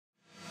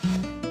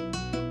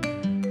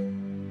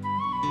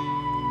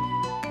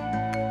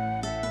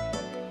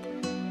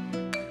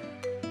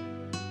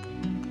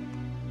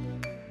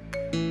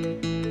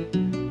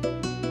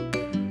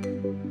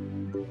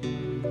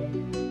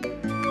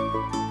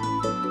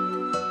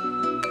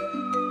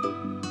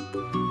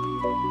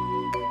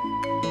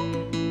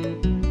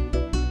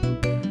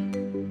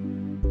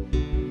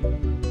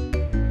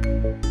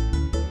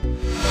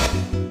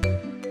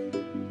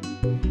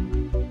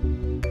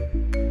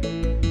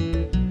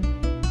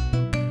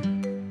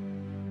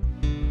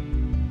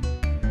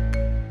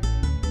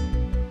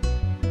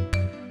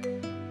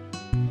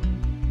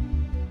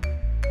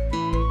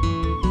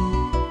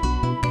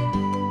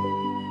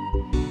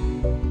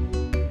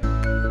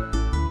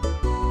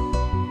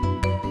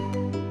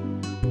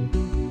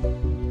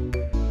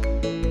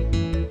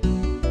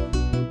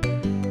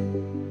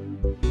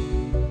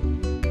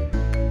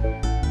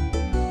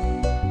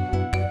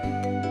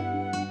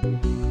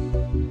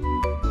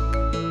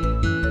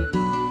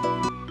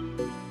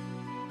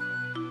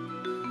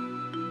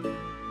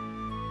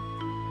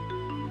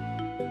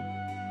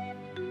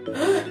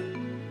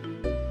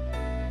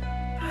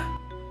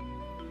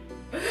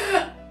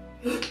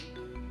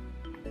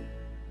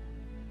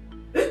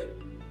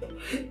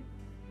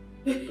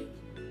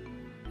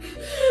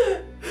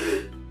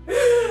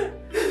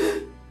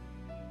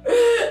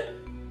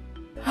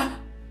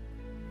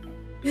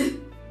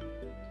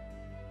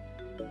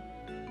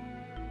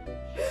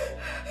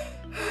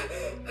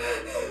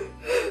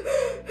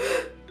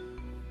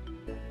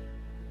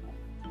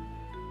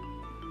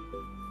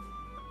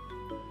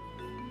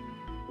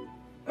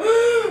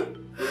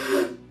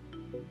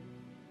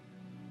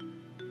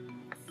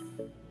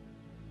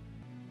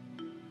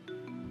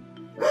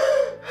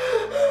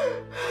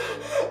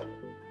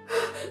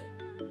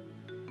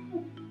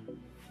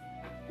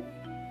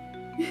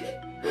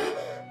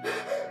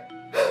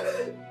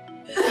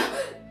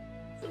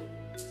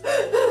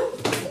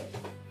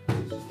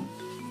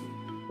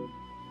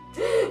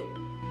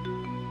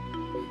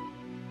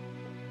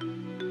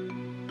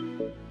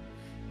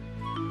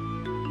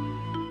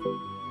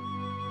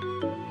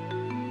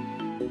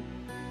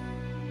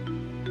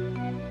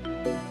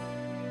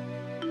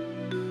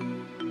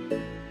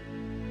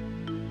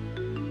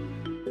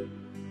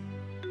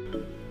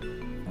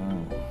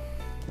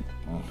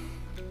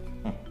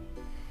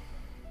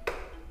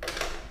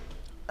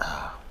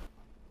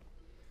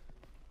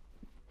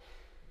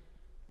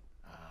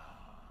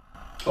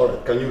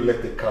Alright, can you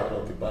let the cat out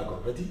of the bag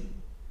already?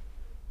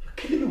 You're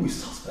killing me with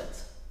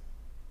suspects.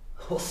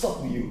 What's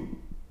up with you?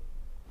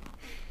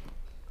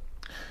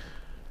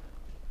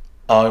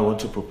 I want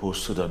to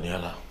propose to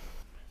Daniela.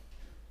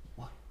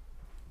 What?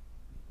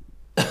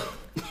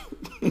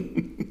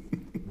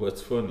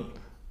 What's funny?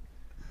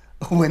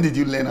 When did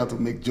you learn how to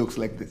make jokes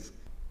like this?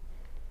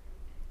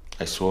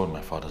 I swore on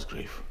my father's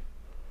grave.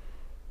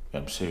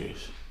 I'm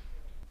serious.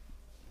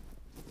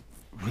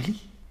 Really?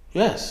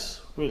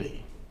 Yes,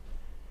 really.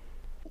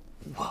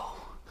 Wow.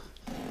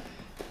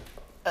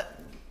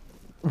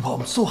 Wow,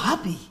 I'm so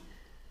happy.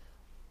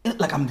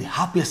 Like I'm the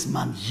happiest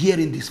man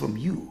hearing this from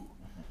you.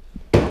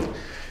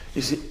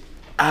 You see,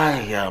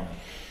 well,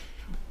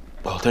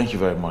 thank you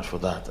very much for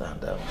that.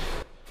 And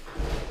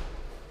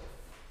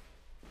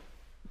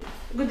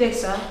Good day,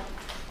 sir.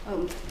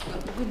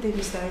 Good day,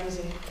 Mr.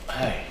 Arinze.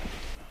 Hi.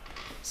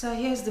 Sir,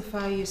 here's the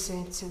file you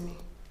sent to me.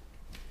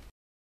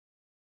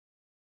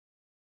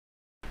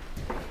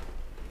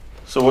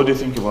 So what do you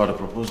think about the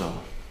proposal?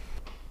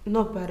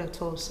 Not bad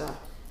at all, sir.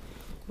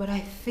 But I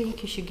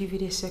think you should give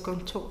it a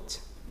second thought.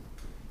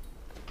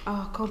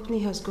 Our company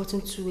has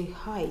gotten to a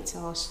height.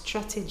 Our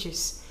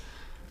strategies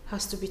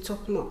has to be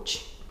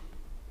top-notch.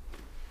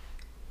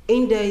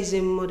 And there is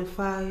a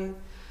modifier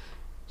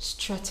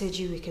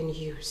strategy we can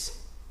use.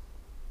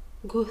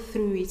 Go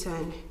through it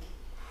and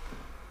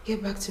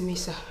get back to me,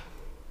 sir.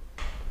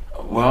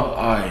 Well,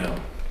 I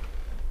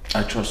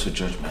trust your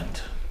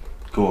judgment.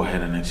 Go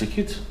ahead and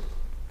execute.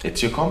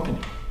 It's your company.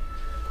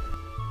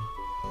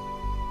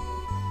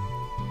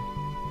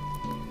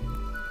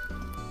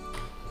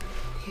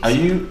 Are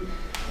you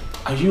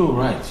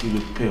alright? You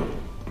look pale.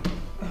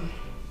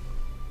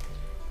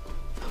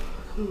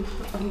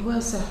 I'm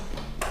well, sir.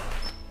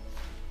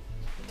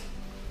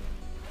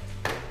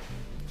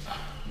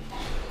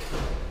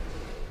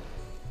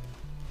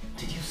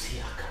 Did you see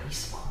her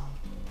charisma?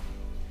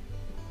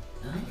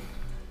 Huh?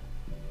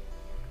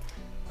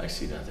 I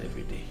see that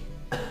every day.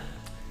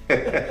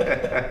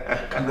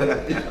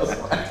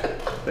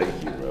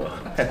 Thank you, bro.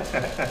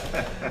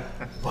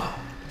 Wow.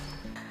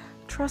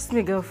 Trust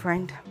me,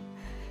 girlfriend.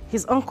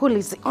 His uncle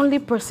is the only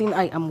person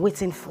I am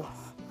waiting for.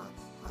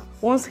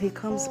 Once he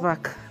comes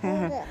back,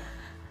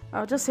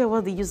 I'll just hear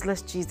what the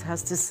useless cheat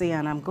has to say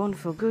and I'm gone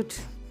for good.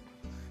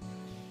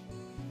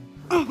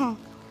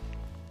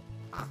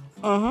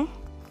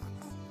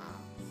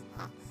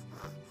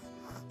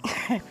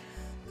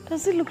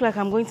 Does it look like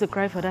I'm going to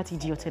cry for that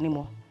idiot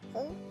anymore?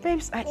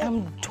 Babes, I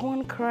am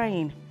done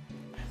crying.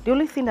 The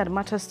only thing that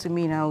matters to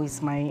me now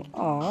is my...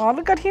 Oh,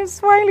 look at him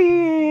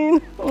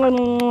smiling.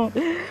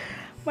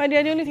 My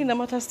dear, the only thing that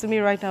matters to me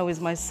right now is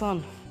my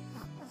son.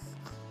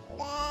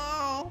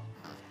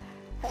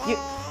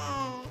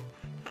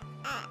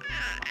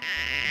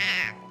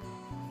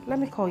 Let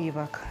me call you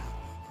back.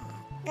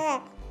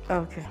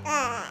 Okay.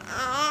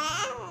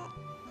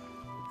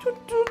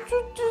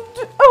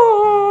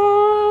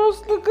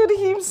 Oh, look at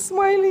him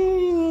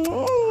smiling.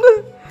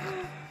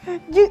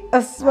 You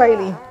are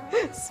smiling.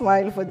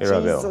 Smile for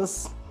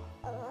Jesus.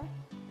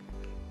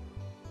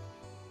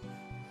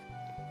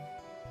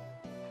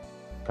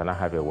 Can I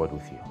have a word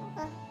with you?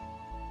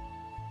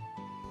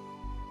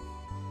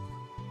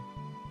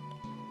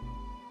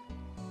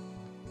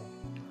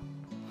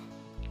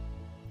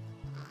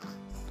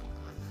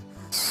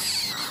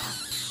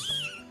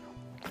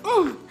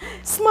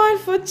 Smile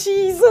for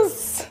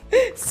Jesus.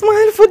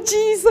 Smile for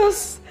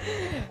Jesus.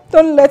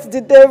 Don't let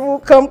the devil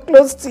come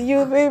close to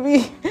you,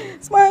 baby.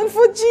 Smile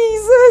for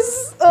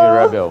Jesus. You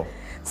rebel.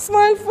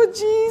 Smile for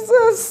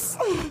Jesus.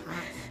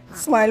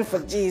 Smile for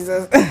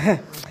Jesus.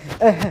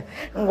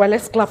 Well,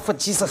 let's clap for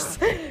Jesus.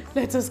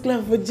 Let us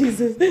clap for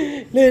Jesus.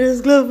 Let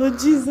us clap for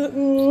Jesus.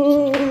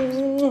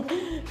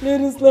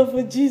 Let us clap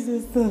for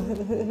Jesus.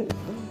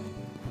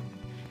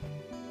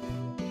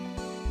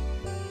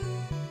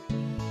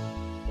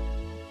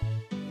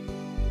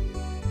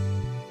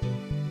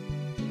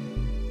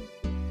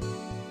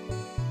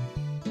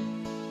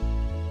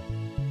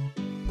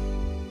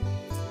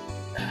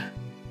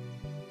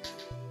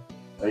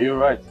 Are you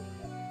right?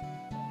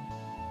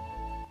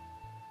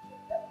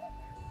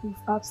 You've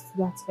asked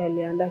that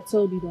earlier and I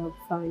told you that I'm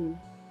fine.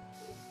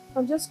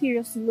 I'm just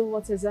curious to know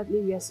what exactly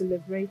we are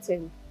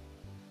celebrating.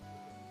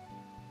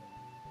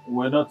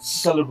 We're not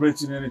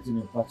celebrating anything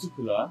in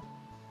particular.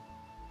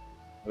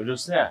 We're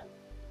just here.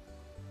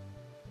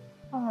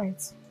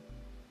 Alright.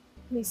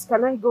 Please,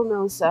 can I go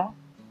now, sir?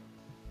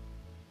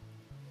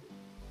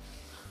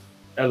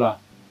 Ella,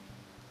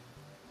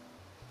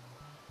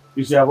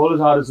 you see, I've always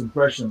had this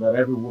impression that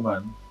every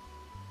woman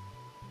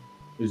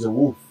is a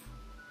wolf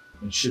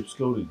in sheep's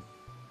clothing.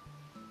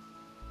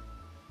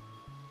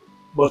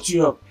 But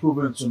you have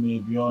proven to me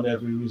beyond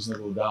every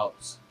reasonable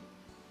doubt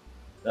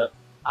that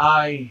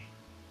I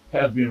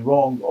have been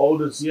wrong all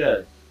these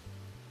years.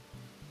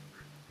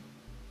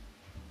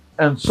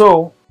 And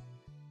so,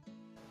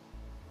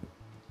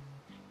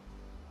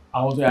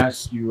 I want to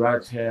ask you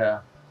right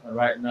here and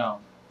right now,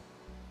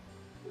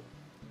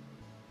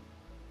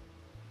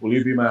 will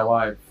you be my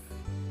wife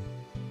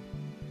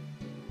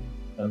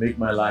and make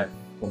my life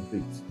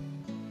complete?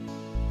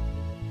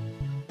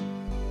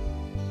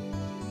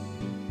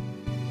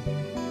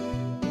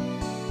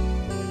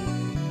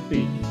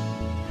 Please.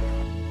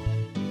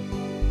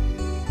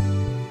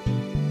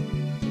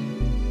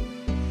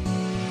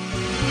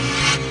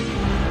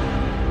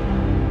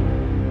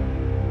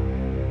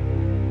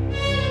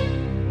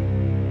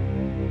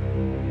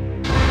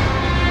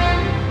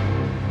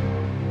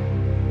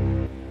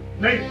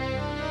 Hey!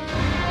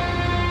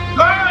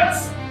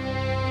 Guards!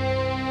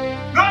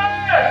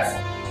 Guards!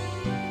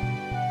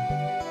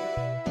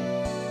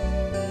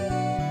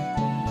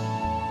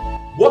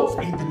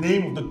 What in the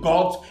name of the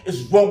gods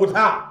is wrong with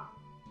her?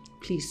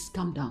 Please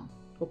calm down,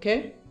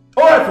 okay?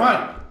 Alright,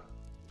 fine.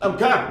 I'm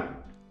calm.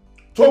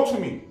 Talk to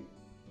me.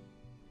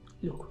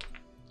 Look,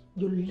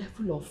 your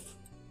level of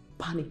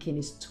panicking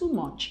is too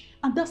much,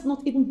 and that's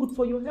not even good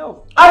for your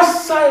health. I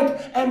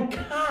said I'm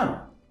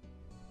calm.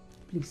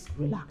 Please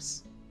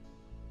relax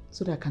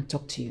so that I can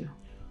talk to you.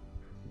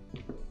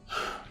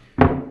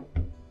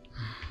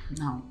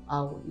 Now,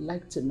 I would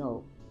like to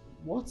know,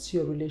 what's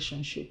your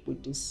relationship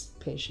with this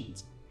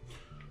patient?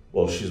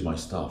 Well, she's my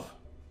staff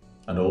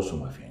and also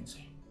my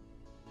fiancée.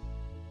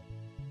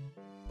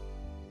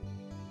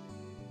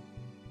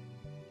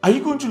 Are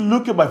you going to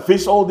look at my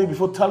face all day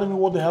before telling me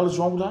what the hell is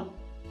wrong with her?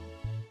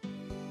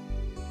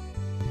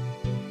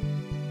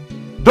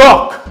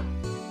 Doc!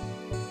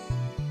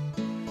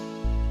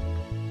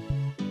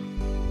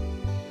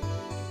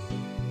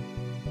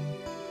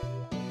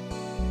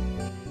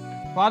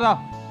 Father!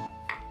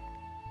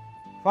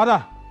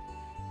 Father!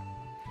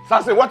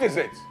 Sase, what is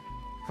it?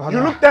 Father,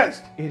 You look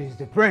tense. It is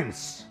the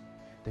prince.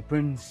 The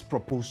prince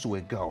proposed to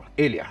a girl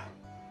earlier.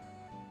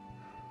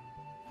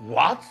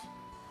 What?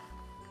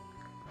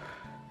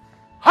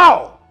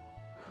 How?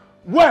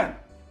 When?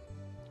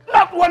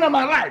 Not when I'm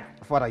alive.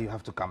 Father, you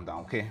have to calm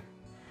down, okay?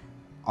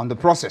 On the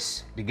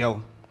process, the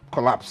girl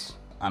collapsed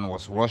and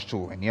was rushed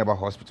to a nearby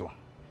hospital.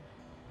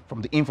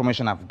 From the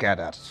information I've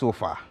gathered so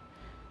far,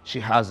 she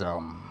has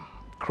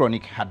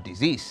chronic heart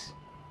disease.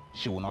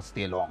 She will not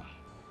stay long.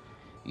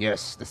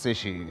 Yes, they say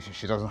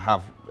she doesn't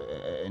have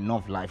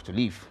enough life to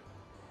live.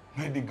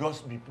 May the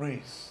gods be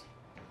praised.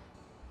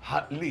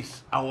 At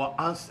least our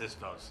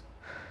ancestors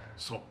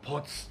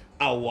support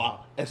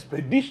our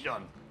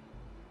expedition.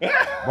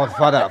 But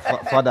Father,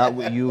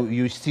 Father,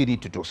 you still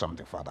need to do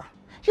something, Father.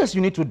 Yes,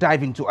 you need to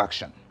dive into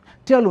action.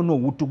 Tell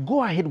Onowu to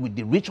go ahead with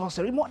the ritual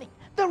ceremony.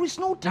 There is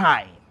no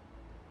time.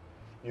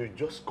 You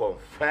just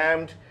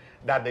confirmed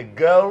that the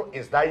girl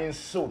is dying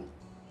soon.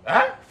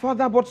 Huh?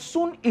 Father, but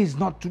soon is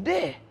not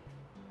today.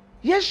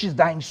 Yes, she's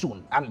dying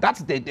soon, and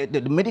that's the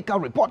medical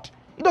report.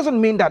 It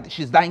doesn't mean that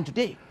she's dying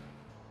today.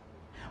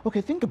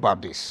 Okay, think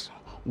about this.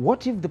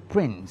 What if the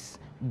prince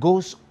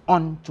goes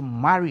on to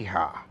marry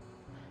her?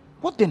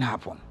 What then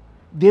happen?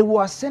 They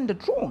will ascend the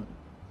throne.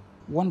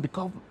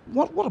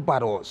 What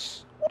about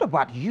us? What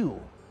about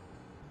you?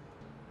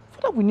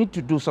 Father, we need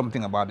to do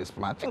something about this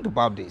plan. Think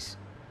about this.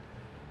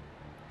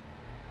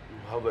 You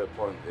have a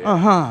point there.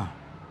 Uh-huh.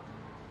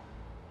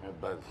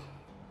 But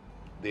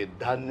the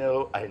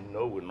Daniel I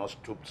know will not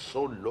stoop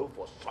so low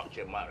for such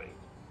a marriage.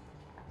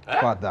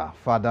 Huh?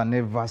 Father,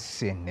 never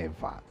say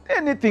never.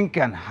 Anything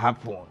can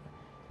happen.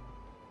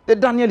 The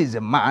Daniel is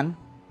a man.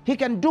 He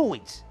can do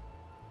it.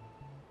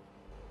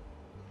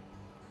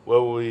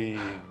 Well, we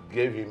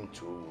gave him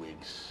 2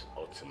 weeks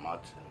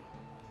ultimatum,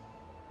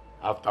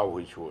 after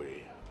which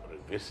we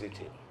revisit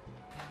him.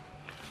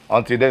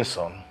 Until then,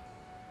 son,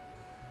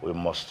 we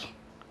must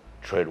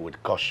tread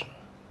with caution.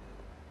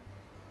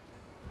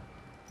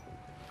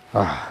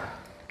 Father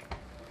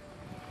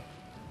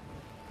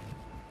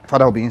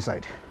will be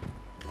inside.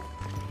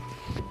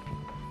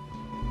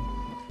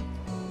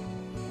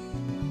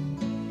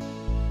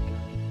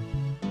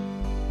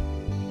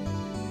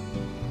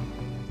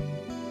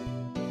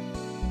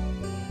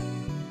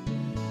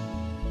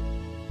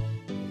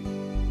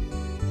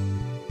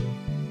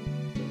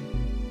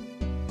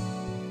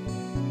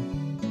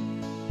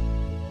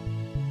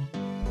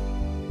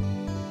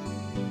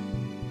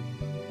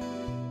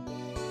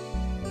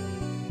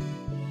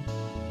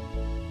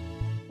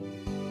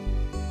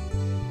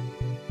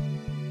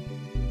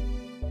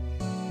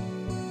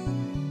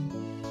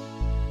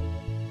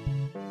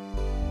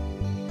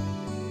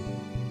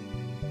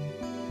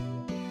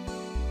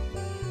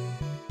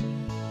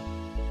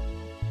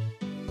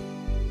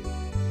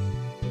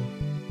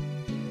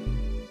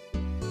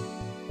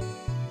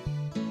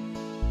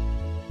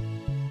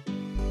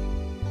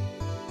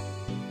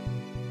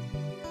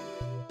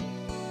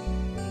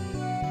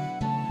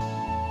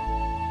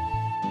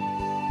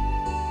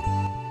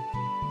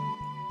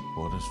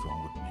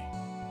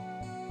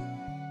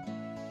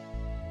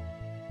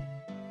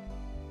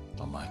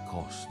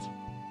 lost.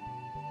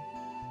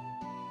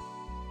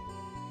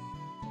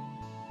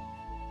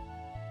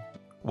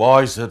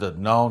 Why is it that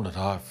now that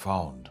I have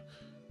found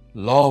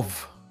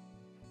love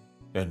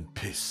and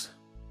peace,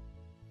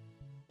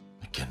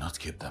 I cannot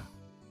keep them?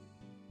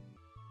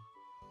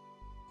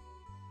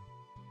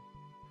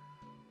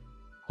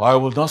 I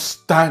will not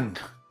stand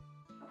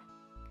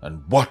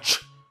and watch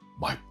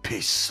my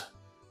peace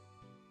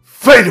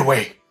fade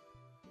away.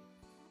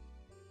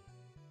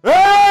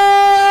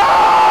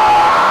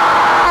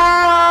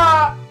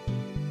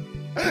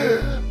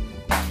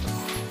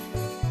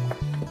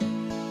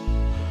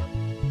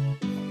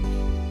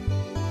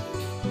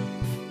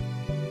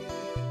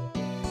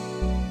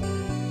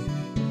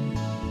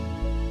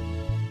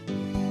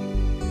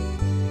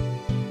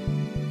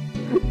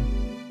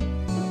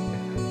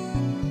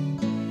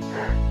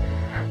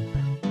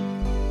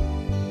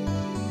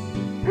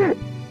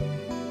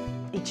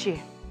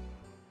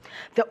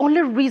 The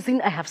only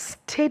reason I have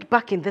stayed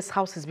back in this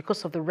house is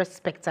because of the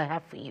respect I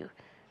have for you.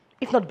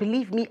 If not,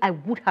 believe me, I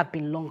would have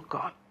been long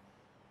gone.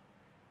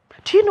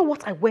 Do you know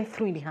what I went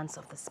through in the hands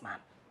of this man?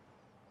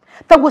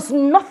 There was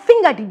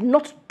nothing I did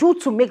not do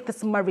to make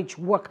this marriage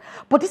work,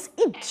 but this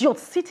idiot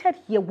seated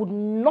here would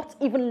not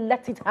even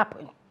let it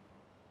happen.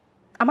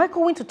 Am I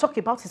going to talk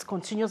about his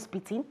continuous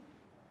beating?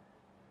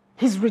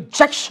 His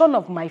rejection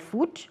of my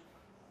food?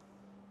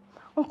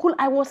 Uncle,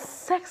 I was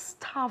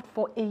sex-starved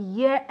for a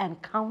year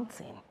and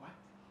counting.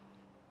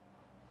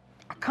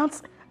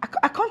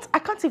 I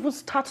can't even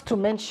start to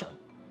mention.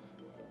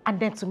 And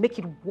then to make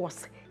it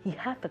worse, he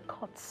had the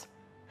guts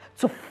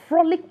to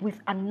frolic with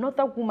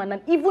another woman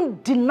and even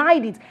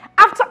denied it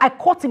after I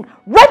caught him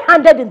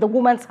red-handed in the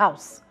woman's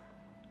house.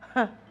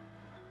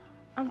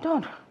 I'm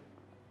done.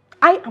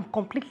 I am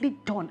completely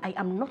done. I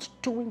am not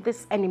doing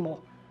this anymore.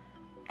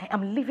 I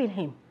am leaving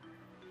him.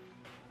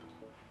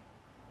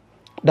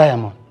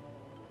 Diamond.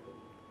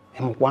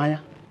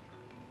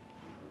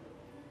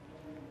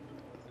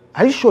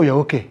 Are you sure you're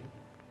okay?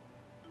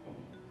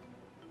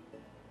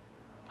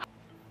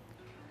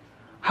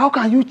 How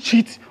can you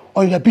cheat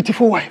on your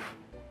beautiful wife?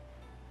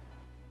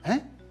 Eh?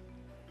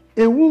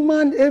 A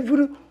woman,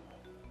 every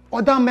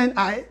other man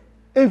are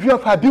envy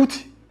of her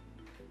beauty.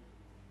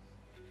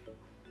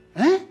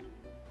 Eh?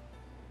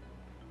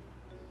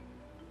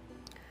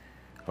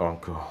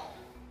 Uncle,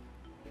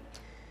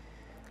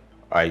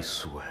 I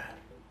swear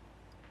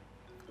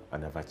I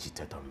never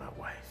cheated on my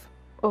wife.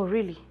 Oh,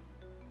 really?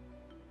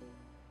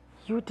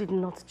 You did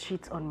not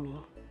cheat on me?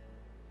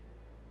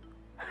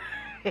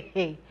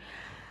 Hey,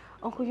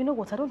 Uncle, you know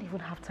what? I don't even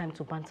have time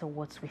to banter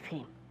words with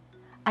him.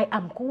 I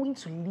am going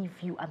to leave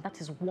you, and that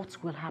is what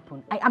will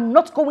happen. I am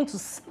not going to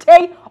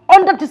stay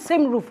under the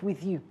same roof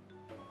with you.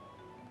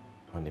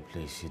 Honey,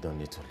 please, you don't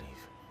need to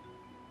leave.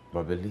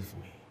 But believe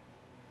me,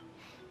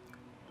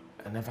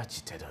 I never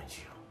cheated on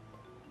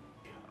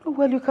you.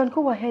 Well, you can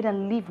go ahead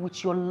and live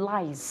with your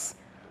lies.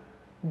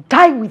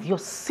 Die with your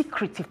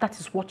secret if that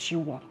is what you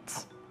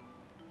want.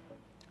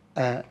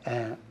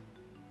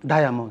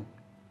 Diamond,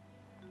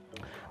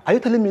 are you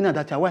telling me now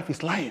that your wife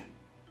is lying?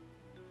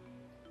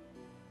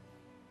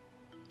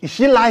 Is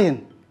she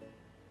lying?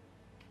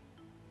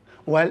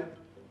 Well,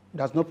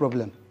 that's no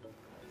problem.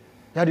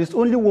 There is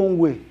only one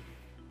way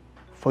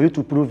for you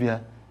to prove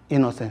your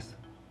innocence.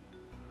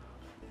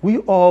 We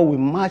all will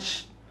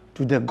march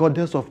to the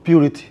goddess of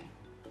purity.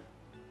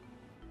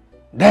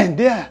 Then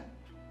there,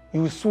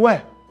 you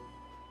swear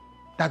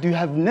that you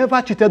have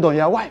never cheated on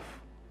your wife.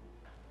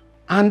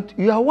 And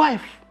your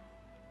wife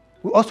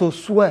will also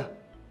swear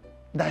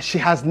that she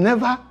has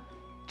never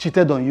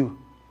cheated on you.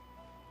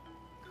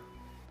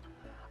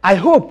 I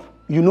hope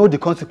you know the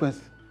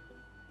consequence.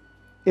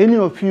 Any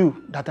of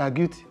you that are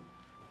guilty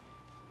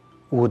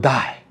will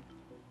die.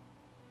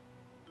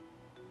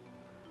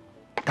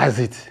 That's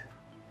it.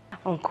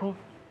 Uncle,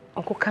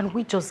 can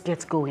we just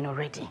get going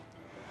already?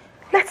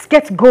 Let's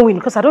get going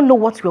because I don't know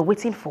what we're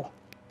waiting for.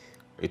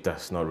 It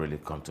has not really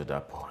come to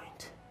that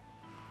point.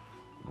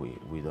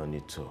 We don't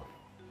need to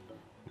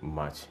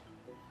march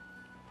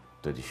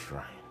to the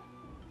shrine.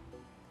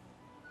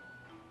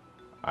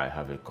 I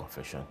have a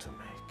confession to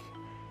make.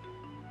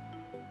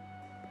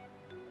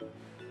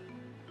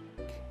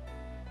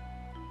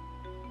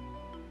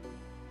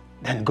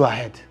 Then go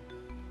ahead.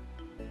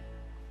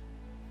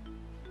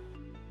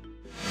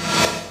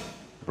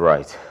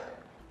 Right.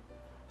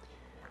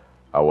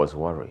 I was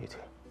worried.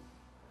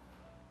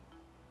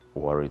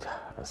 Worried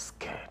and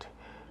scared.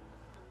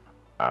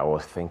 I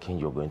was thinking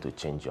you're going to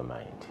change your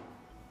mind.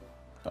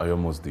 I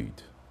almost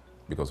did.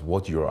 Because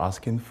what you're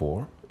asking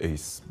for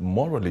is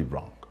morally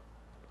wrong.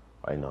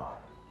 I know.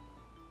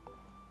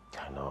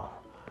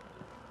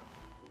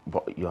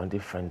 But you're the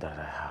friend that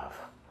I have.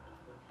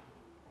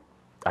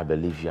 I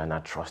believe you and I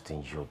trust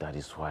in you. That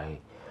is why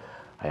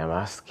I am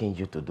asking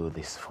you to do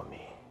this for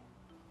me.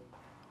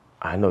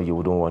 I know you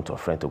wouldn't want your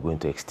friend to go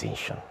into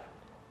extinction.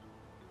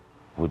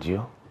 Would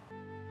you?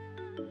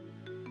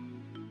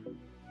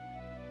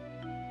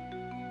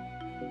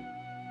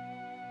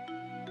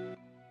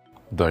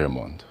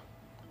 Diamond,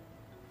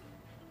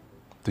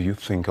 do you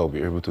think I'll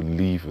be able to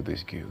live with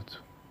this guilt?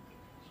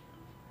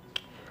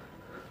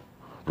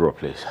 Bro,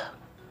 please.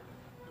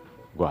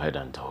 Go ahead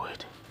and do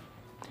it.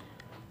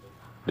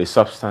 The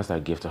substance I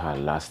gave to her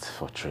lasts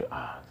for 3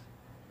 hours.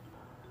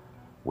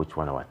 Which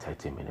 1 hour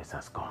 30 minutes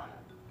has gone?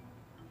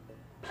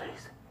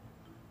 Please.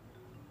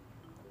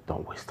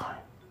 Don't waste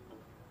time.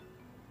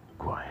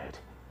 Go ahead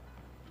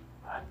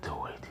and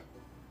do it.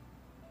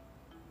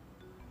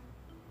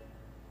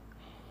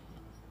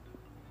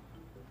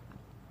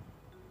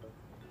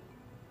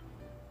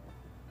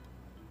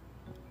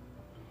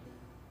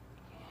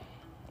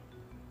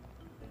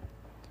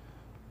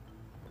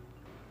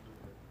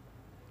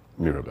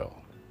 Mirabel,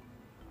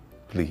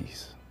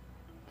 please,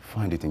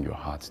 find it in your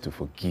heart to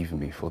forgive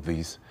me for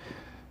this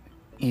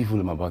evil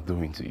I'm about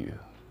doing to you.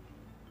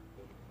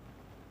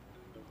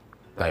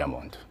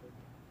 Diamond,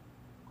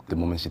 the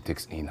moment she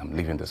takes in, I'm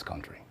leaving this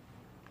country.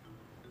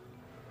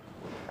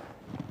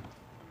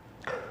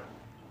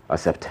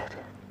 Accepted.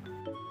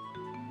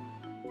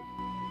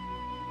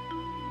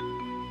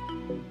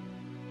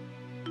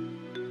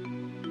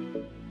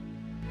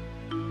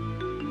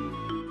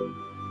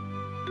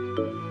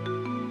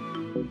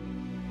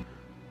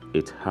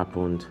 It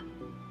happened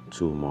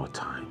 2 more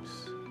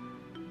times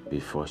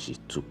before she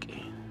took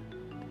in,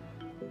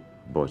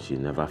 but she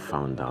never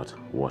found out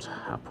what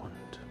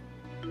happened.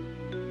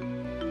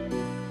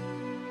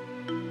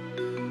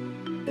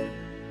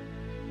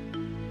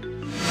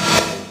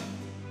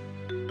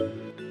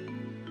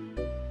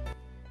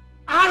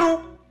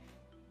 Arrow!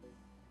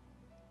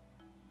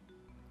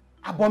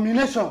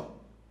 Abomination!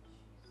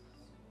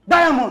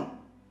 Diamond!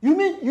 You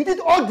mean you did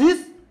all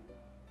this?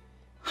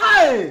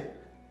 Hi!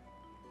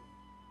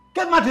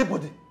 Get my dead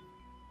body.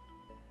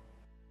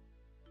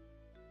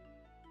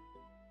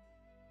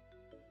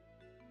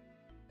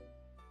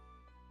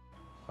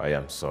 I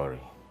am sorry.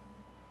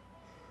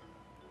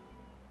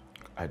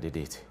 I did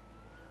it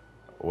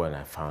when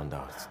I found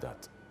out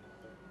that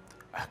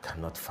I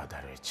cannot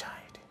father a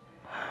child.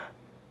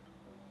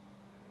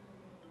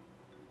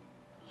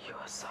 You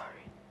are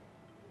sorry.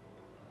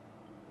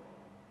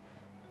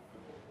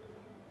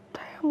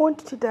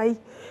 Diamond, did I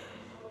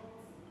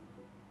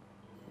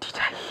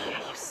hear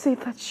you say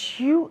that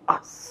you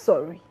are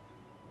sorry?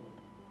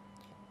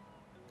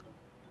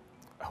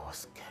 I was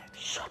scared.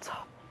 Shut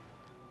up.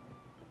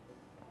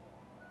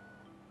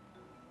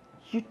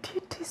 You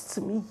did this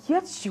to me,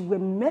 yet you were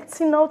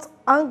meting out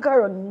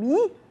anger on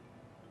me?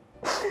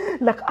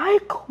 Like I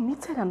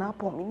committed an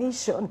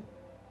abomination.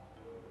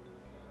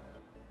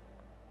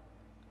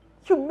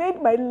 You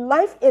made my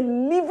life a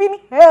living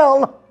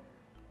hell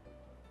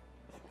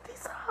in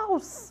this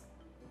house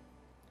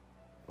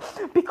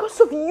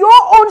because of your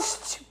own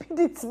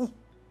stupidity.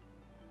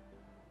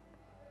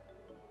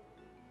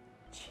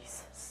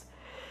 Jesus.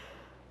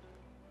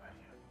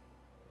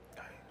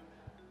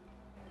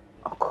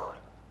 Uncle,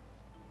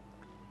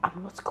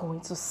 I'm not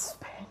going to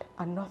spend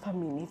another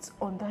minute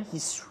under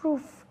his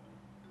roof.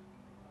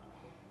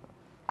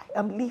 I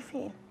am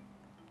leaving.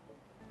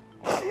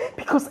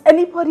 Because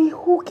anybody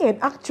who can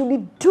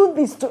actually do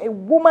this to a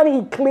woman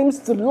he claims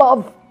to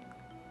love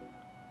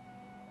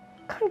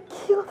can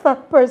kill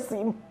that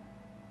person.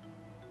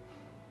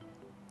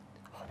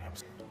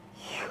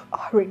 You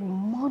are a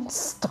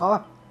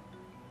monster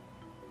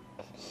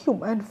in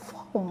human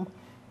form.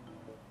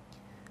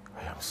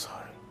 I am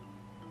sorry.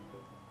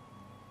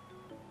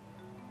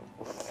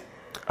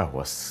 I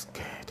was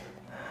scared.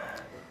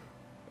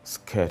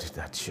 Scared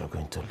that you're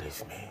going to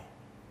leave me.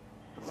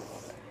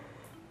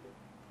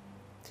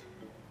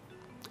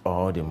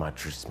 All the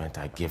maltreatment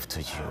I gave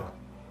to you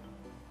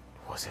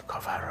was a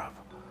cover-up.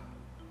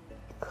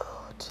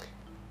 God.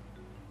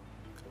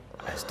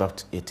 I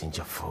stopped eating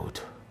your food.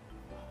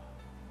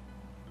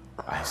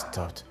 I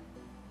stopped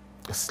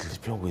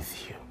sleeping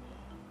with you.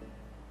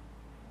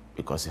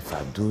 Because if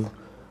I do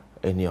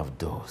any of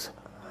those,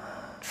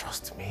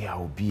 trust me, I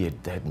will be a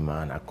dead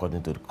man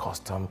according to the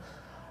custom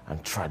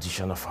and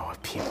tradition of our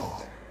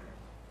people.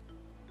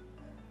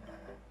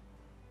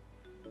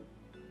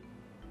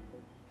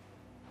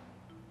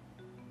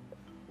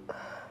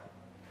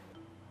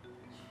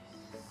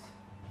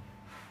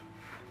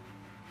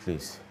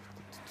 Please,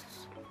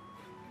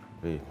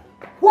 babe.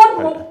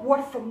 One more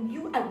word from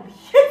you, I will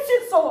hit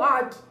you so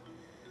hard.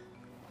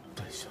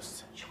 Please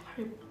just... You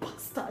are a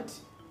bastard.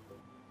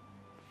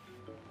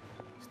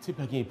 Stay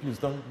back here, please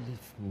don't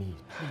leave me,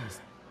 please.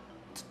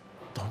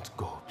 Don't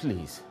go,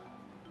 please.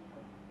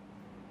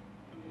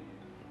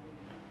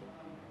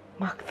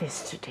 Mark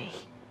this today.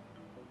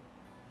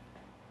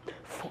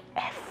 For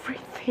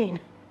everything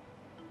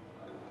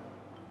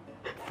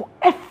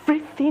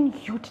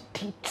you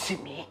did to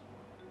me,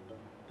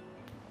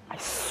 I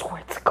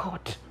swear to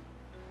God,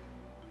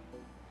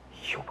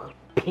 you will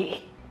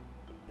pay.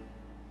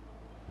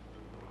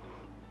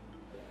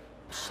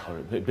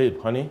 Sorry, babe,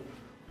 honey.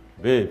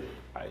 Babe,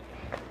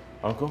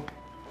 Uncle,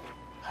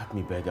 help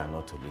me beg her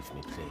not to leave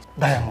me, please.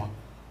 Diamond,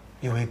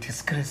 you were a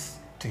disgrace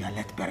to your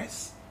late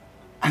parents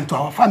and to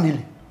our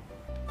family.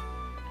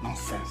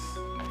 Nonsense.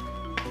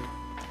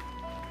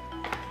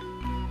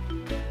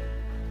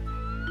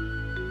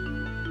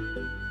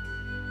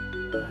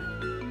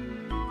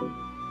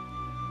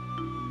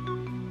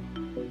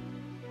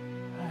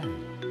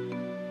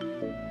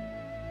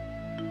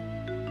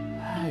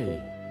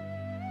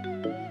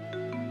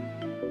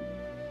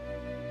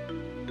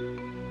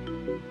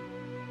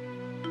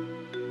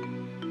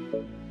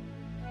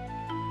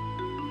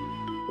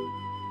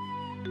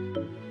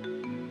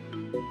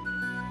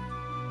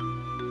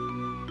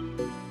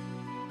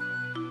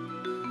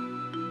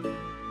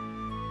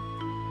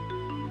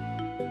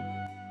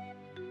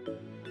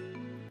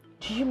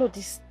 Do you know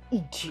this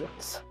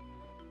idiot?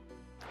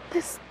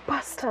 This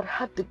bastard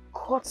had the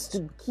guts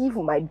to give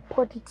my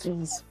body to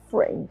his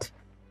friend.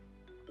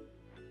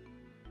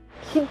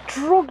 He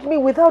drugged me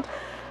without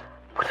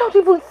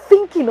even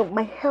thinking of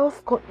my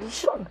health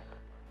condition.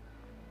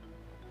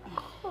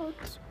 God.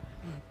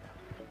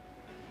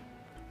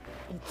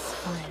 It's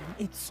fine.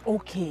 It's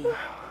okay.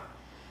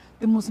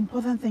 The most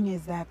important thing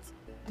is that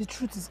the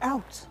truth is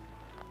out.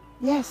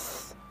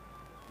 Yes.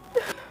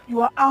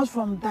 You are out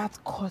from that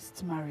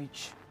cursed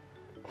marriage.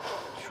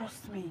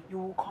 Trust me, you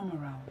will come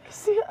around.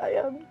 See, I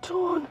am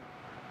done.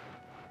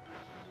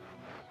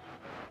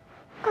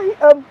 I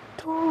am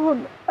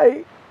done.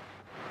 I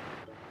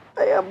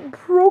am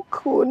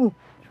broken.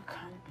 You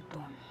can't be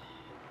done.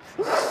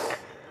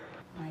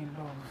 My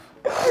love.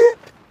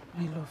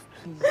 My love,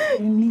 please.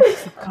 You need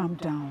to calm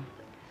down.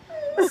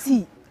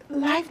 See,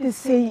 life they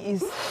say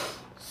is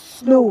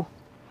slow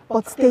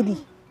but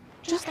steady.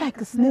 Just like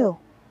a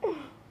snail.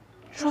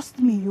 Trust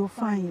me, you're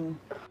fine.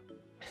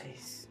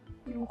 Please,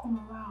 you will come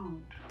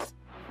around.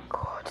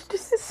 God,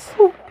 this is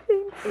so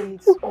painful.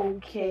 It's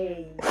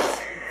okay.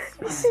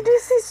 See,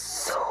 this is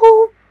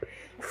so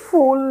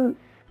painful.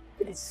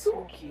 It's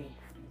okay.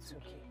 It's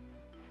okay.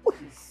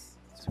 Please,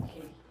 it's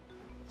okay.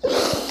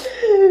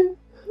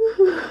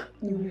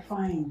 You'll be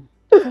fine.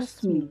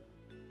 Trust me.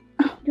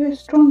 You're a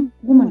strong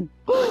woman.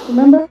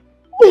 Remember?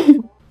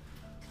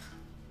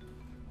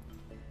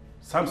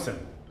 Samson,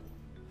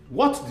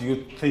 what do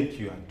you think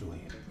you are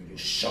doing? Will you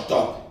shut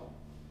up?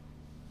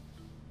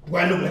 Do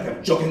I look like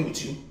I'm joking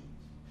with you?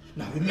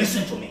 Now you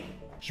listen to me.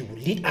 You will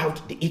lead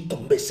out the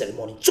Ikombe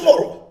ceremony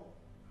tomorrow.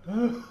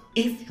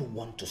 If you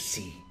want to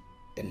see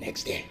the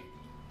next day.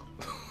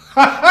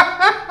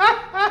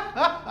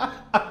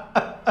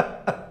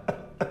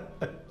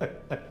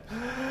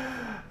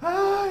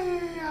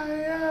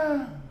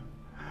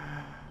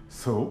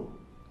 So,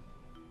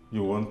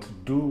 you want to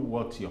do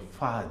what your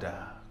father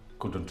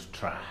couldn't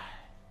try?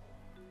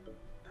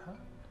 Huh?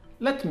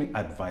 Let me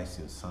advise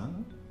you,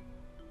 son.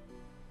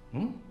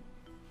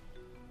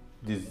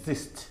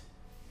 Desist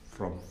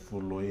from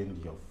following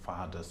your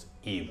father's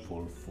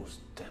evil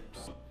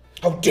footsteps.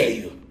 How dare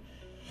you?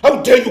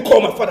 How dare you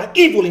call my father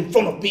evil in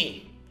front of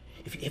me?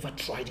 If you ever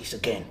try this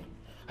again,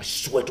 I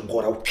swear to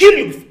God, I'll kill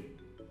you.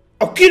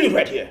 I'll kill you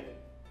right here.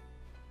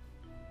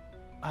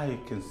 I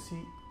can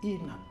see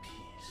inner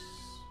peace,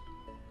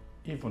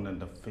 even in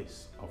the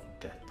face of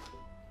death.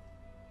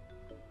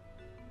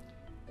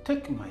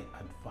 Take my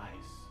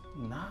advice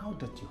now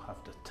that you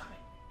have the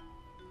time.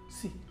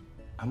 See,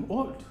 I'm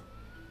old.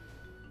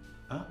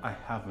 I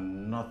have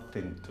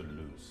nothing to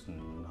lose,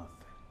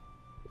 nothing.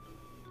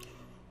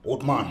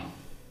 Old man,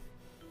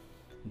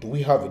 do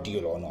we have a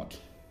deal or not?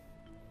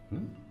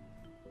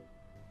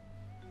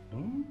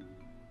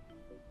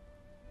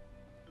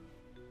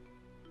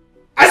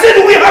 I said,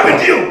 do we have a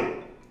deal?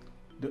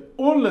 The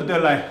only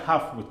deal I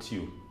have with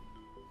you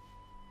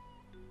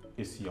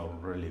is your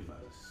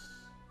relevance.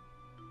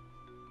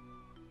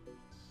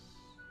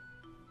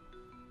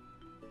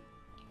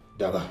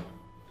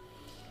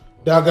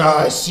 Daga,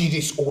 I see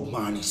this old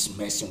man is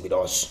messing with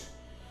us.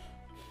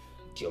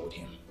 Deal with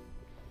him.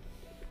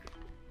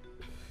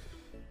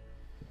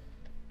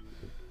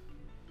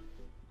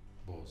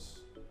 Boss,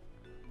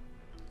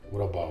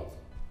 what about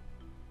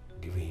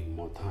giving him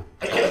more time?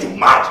 Are you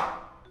mad?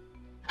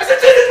 I said,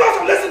 take this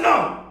person, listen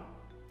now.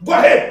 Go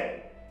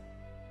ahead.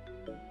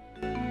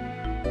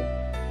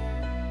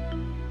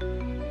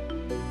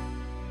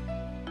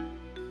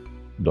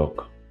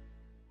 Doc,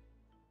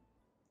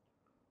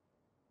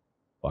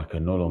 I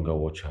can no longer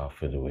watch her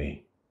fade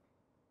away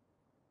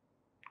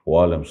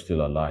while I'm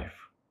still alive.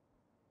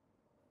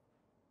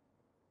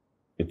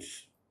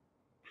 It's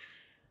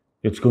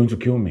going to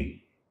kill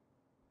me.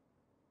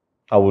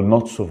 I will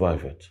not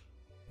survive it.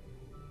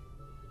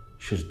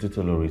 She's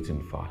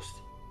deteriorating fast.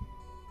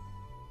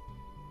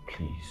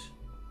 Please,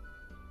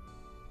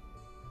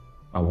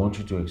 I want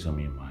you to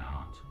examine my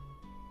heart.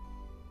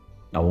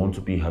 I want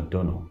to be her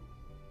donor.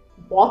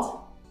 What?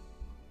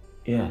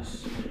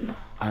 Yes,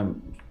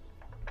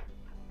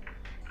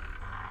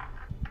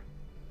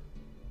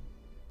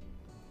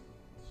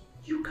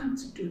 You can't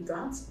do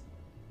that.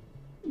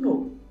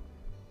 No.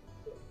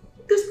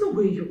 There's no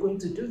way you're going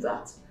to do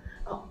that.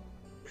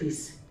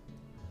 Please,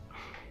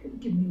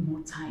 give me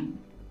more time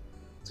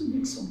to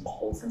make some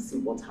calls and see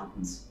what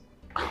happens.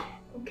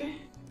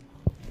 Okay?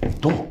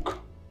 Doc,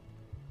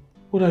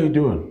 what are you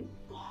doing?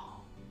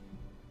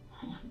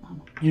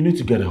 You need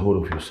to get a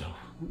hold of yourself.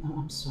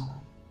 I'm sorry.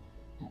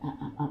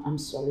 I'm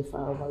sorry if I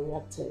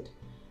overreacted.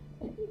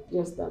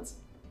 Just that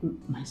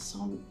my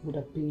son would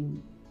have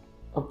been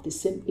of the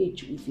same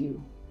age with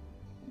you.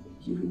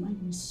 You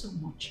remind me so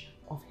much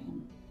of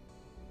him.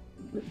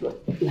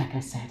 But like I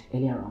said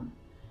earlier on,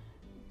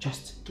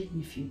 just give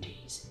me a few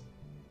days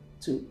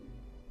to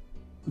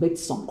make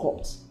some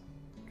calls.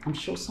 I'm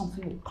sure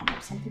something will come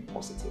up, something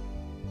positive.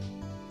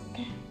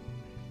 Okay?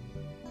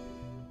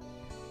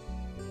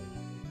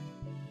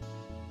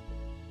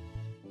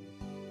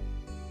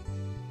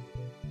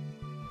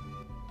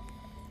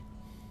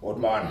 Old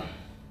man,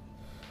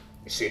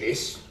 you see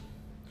this?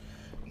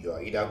 You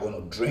are either going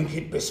to drink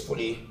it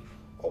peacefully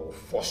or we'll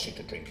force you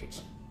to drink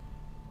it.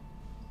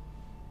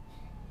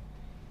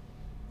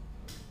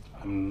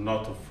 I'm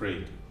not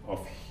afraid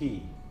of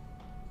he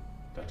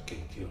that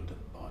can kill the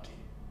body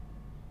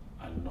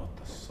and not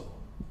the soul.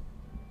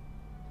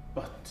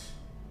 But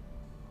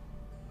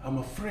I'm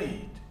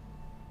afraid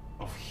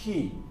of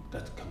he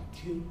that can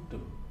kill the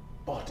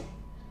body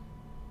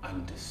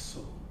and the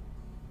soul.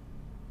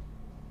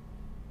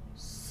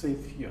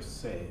 Save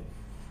yourself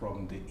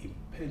from the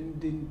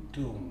impending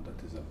doom that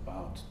is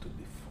about to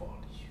befall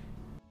you.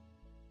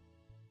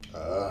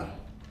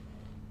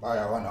 Bye,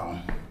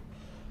 now.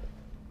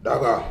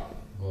 Daga.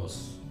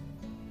 Boss.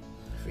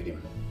 Feed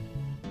him.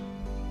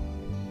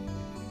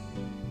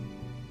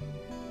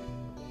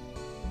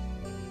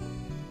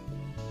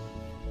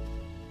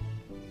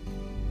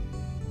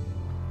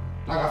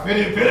 Daga, feed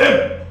him, feed him!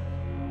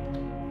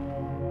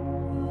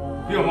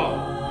 Open your mouth.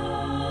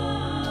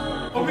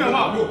 Open your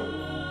mouth.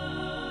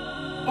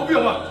 Open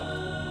your mouth.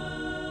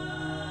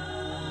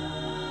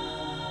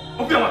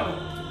 Open your mouth.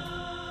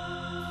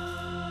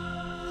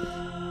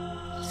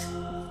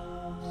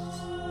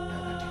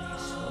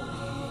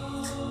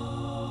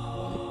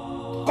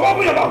 Come on,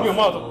 open your mouth. Open your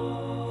mouth.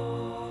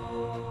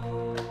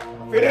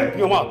 Feed him. Open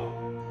your mouth.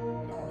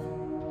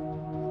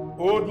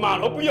 Old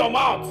man, open your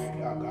mouth.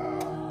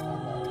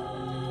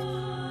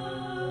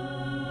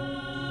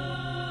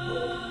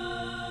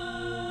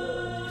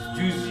 It's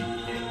juicy.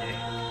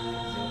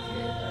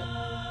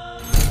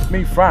 Me,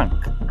 Frank,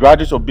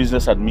 graduate of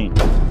business admin,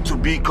 to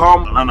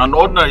become an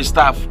ordinary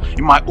staff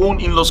in my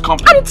own in-laws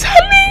company. I'm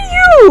telling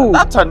you!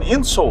 That's an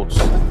insult.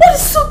 What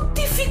is so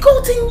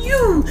difficult in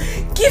you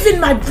giving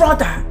my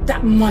brother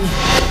that money?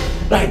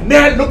 By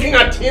mere looking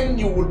at him,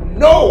 you would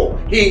know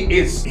he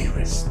is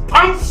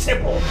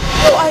irresponsible.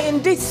 You are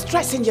indeed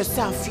stressing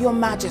yourself, Your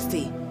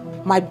Majesty.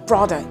 My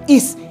brother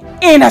is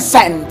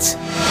innocent.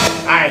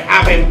 I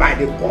have him by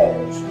the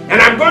balls,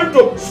 and I'm going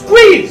to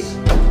squeeze.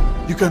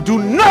 You can do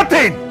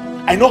nothing.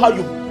 I know how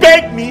you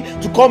begged me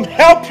to come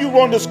help you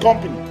run this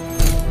company.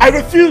 I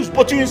refused,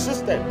 but you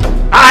insisted.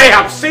 I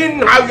have seen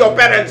how your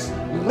parents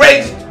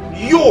raised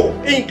you,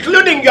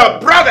 including your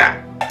brother.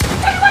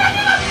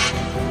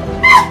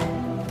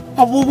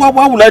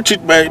 Why would I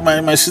treat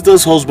my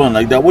sister's husband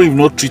like that when you've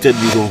not treated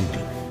me wrongly?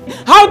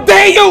 How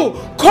dare you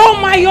call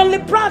my only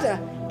brother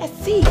a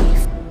thief?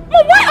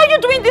 Mom, why are you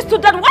doing this to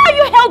Dad? Why are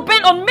you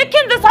hell-bent on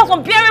making this house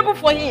unbearable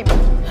for him?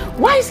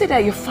 Why is it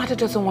that your father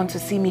doesn't want to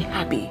see me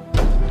happy?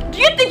 Do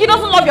you think he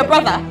doesn't love your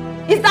brother?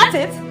 Is that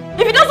it?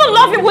 If he doesn't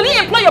love him, will he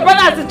employ your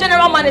brother as his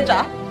general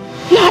manager?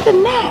 You had the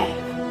nerve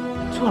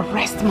to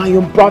arrest my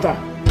own brother.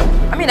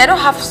 I mean, I don't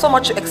have so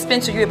much to explain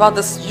to you about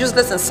this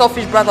useless and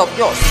selfish brother of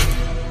yours.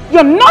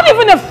 You're not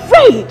even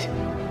afraid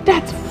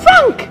that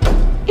Frank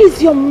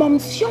is your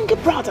mom's younger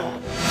brother.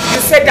 You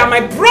said that my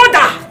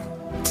brother,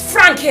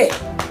 Frankie,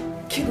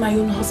 killed my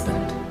own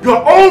husband.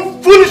 Your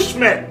own foolish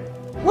men.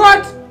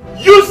 What?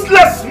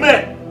 Useless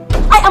men.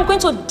 I am going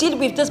to deal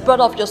with this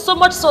brother of yours so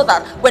much so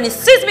that when he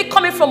sees me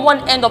coming from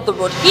one end of the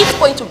road, he's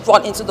going to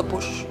run into the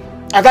bush.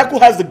 Adaku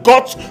has the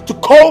guts to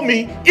call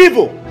me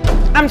evil.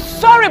 I'm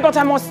sorry, but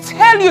I must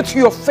tell you to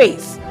your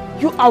face,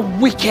 you are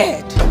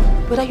wicked.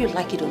 Whether you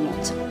like it or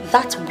not,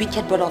 that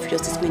wicked brother of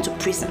yours is going to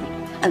prison.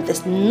 And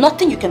there's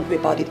nothing you can do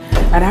about it.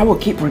 And I will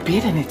keep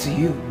repeating it to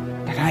you,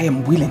 that I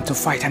am willing to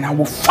fight, and I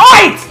will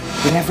fight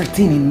with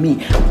everything in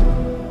me.